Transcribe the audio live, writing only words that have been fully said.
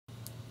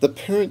The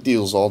parent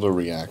Diels-Alder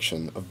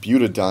reaction of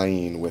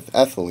butadiene with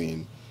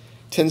ethylene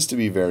tends to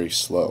be very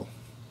slow.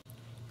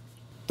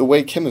 The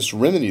way chemists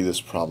remedy this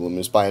problem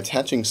is by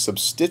attaching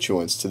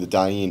substituents to the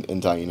diene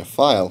and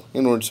dienophile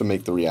in order to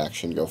make the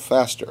reaction go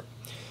faster.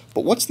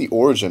 But what's the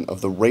origin of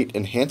the rate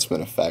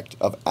enhancement effect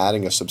of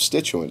adding a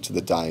substituent to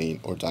the diene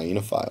or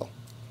dienophile?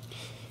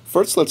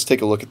 First, let's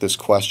take a look at this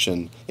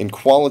question in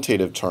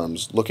qualitative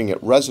terms, looking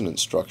at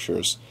resonance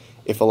structures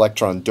if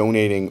electron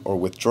donating or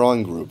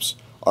withdrawing groups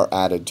are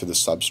added to the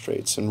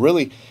substrates. And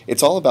really,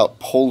 it's all about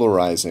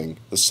polarizing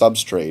the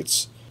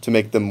substrates to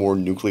make them more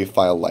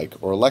nucleophile-like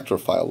or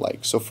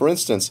electrophile-like. So for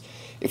instance,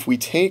 if we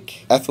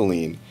take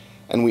ethylene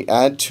and we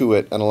add to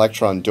it an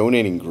electron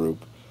donating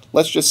group,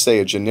 let's just say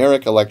a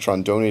generic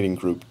electron donating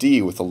group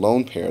D with a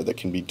lone pair that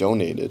can be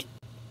donated.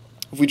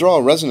 If we draw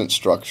a resonance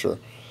structure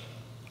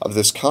of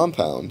this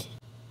compound,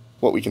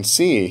 what we can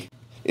see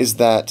is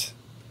that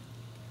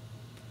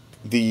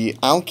the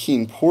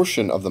alkene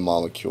portion of the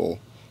molecule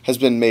has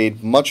been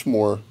made much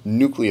more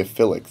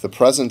nucleophilic. The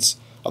presence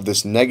of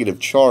this negative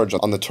charge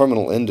on the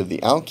terminal end of the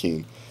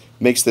alkene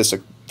makes this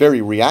a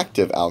very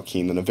reactive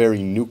alkene and a very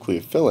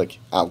nucleophilic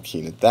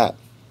alkene at that.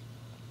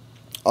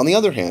 On the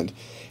other hand,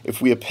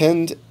 if we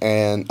append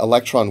an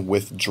electron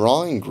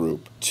withdrawing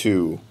group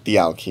to the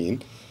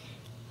alkene,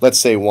 let's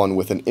say one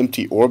with an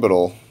empty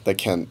orbital that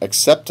can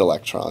accept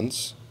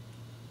electrons,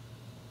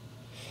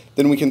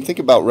 then we can think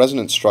about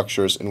resonance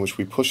structures in which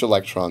we push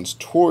electrons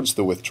towards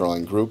the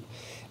withdrawing group,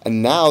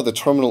 and now the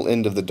terminal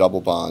end of the double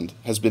bond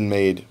has been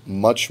made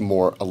much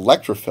more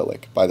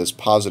electrophilic by this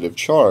positive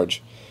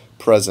charge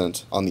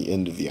present on the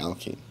end of the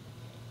alkene.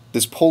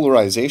 This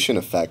polarization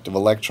effect of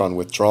electron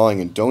withdrawing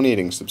and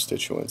donating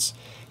substituents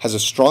has a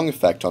strong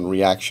effect on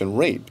reaction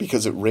rate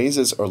because it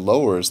raises or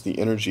lowers the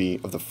energy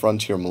of the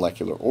frontier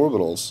molecular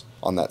orbitals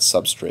on that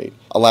substrate,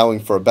 allowing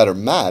for a better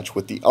match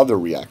with the other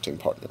reacting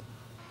partner.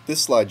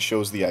 This slide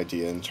shows the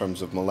idea in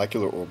terms of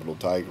molecular orbital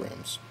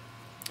diagrams.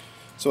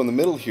 So in the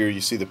middle here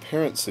you see the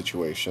parent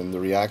situation, the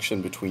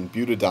reaction between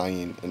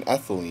butadiene and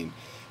ethylene,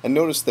 and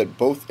notice that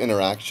both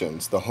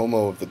interactions, the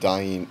HOMO of the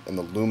diene and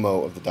the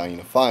LUMO of the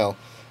dienophile,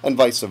 and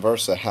vice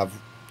versa,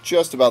 have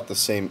just about the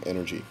same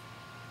energy.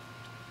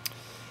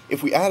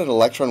 If we add an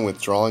electron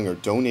withdrawing or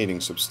donating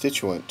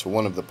substituent to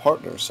one of the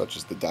partners, such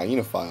as the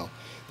dienophile,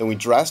 then we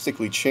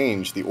drastically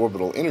change the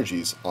orbital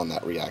energies on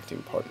that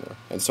reacting partner.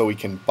 And so we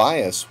can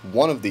bias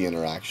one of the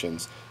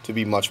interactions to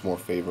be much more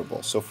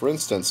favorable. So for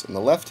instance, in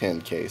the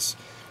left-hand case,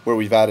 where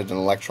we've added an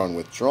electron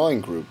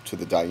withdrawing group to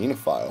the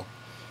dienophile,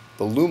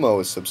 the LUMO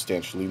is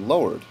substantially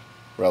lowered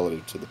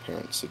relative to the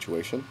parent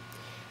situation.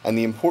 And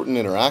the important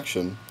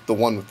interaction, the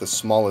one with the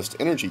smallest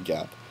energy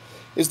gap,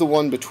 is the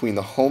one between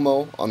the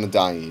HOMO on the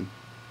diene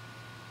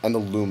and the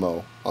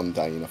LUMO on the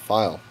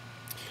dienophile.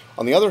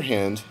 On the other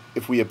hand,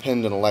 if we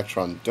append an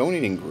electron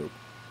donating group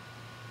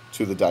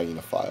to the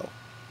dienophile,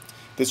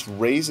 this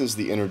raises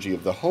the energy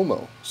of the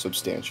HOMO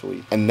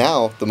substantially, and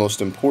now the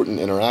most important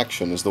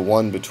interaction is the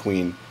one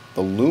between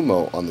the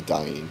LUMO on the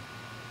diene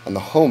and the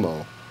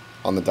HOMO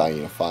on the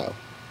dienophile.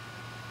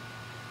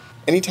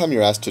 Anytime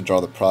you're asked to draw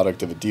the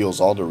product of a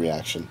Diels-Alder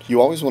reaction, you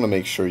always want to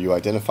make sure you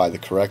identify the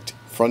correct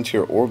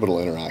frontier orbital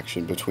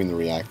interaction between the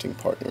reacting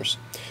partners.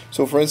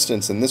 So for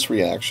instance, in this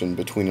reaction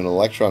between an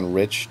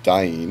electron-rich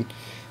diene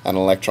and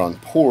an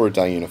electron-poor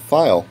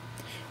dienophile,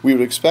 we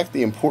would expect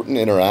the important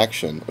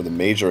interaction, or the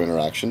major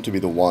interaction, to be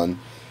the one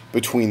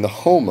between the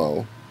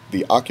HOMO,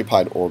 the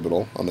occupied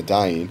orbital on the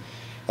diene,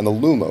 and the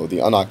LUMO, the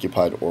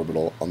unoccupied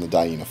orbital on the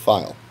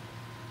dienophile.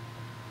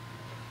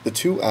 The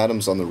two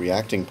atoms on the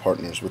reacting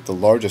partners with the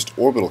largest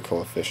orbital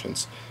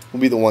coefficients will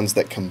be the ones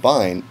that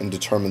combine and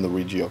determine the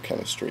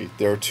regiochemistry.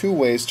 There are two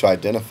ways to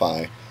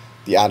identify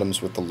the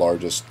atoms with the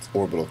largest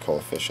orbital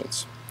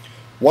coefficients.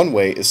 One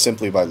way is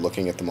simply by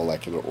looking at the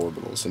molecular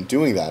orbitals. In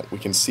doing that, we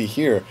can see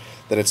here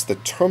that it's the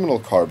terminal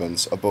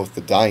carbons of both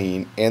the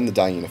diene and the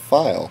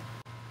dienophile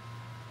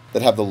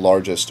that have the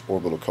largest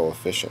orbital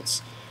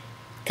coefficients.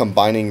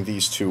 Combining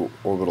these two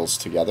orbitals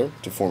together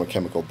to form a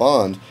chemical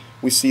bond,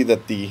 we see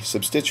that the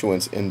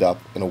substituents end up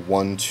in a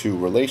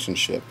 1-2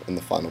 relationship in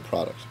the final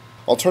product.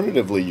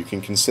 Alternatively, you can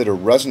consider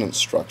resonance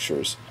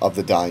structures of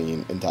the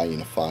diene and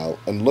dienophile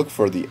and look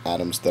for the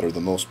atoms that are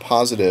the most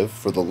positive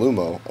for the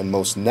LUMO and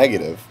most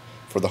negative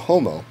for the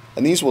HOMO,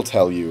 and these will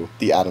tell you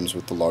the atoms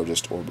with the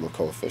largest orbital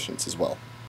coefficients as well.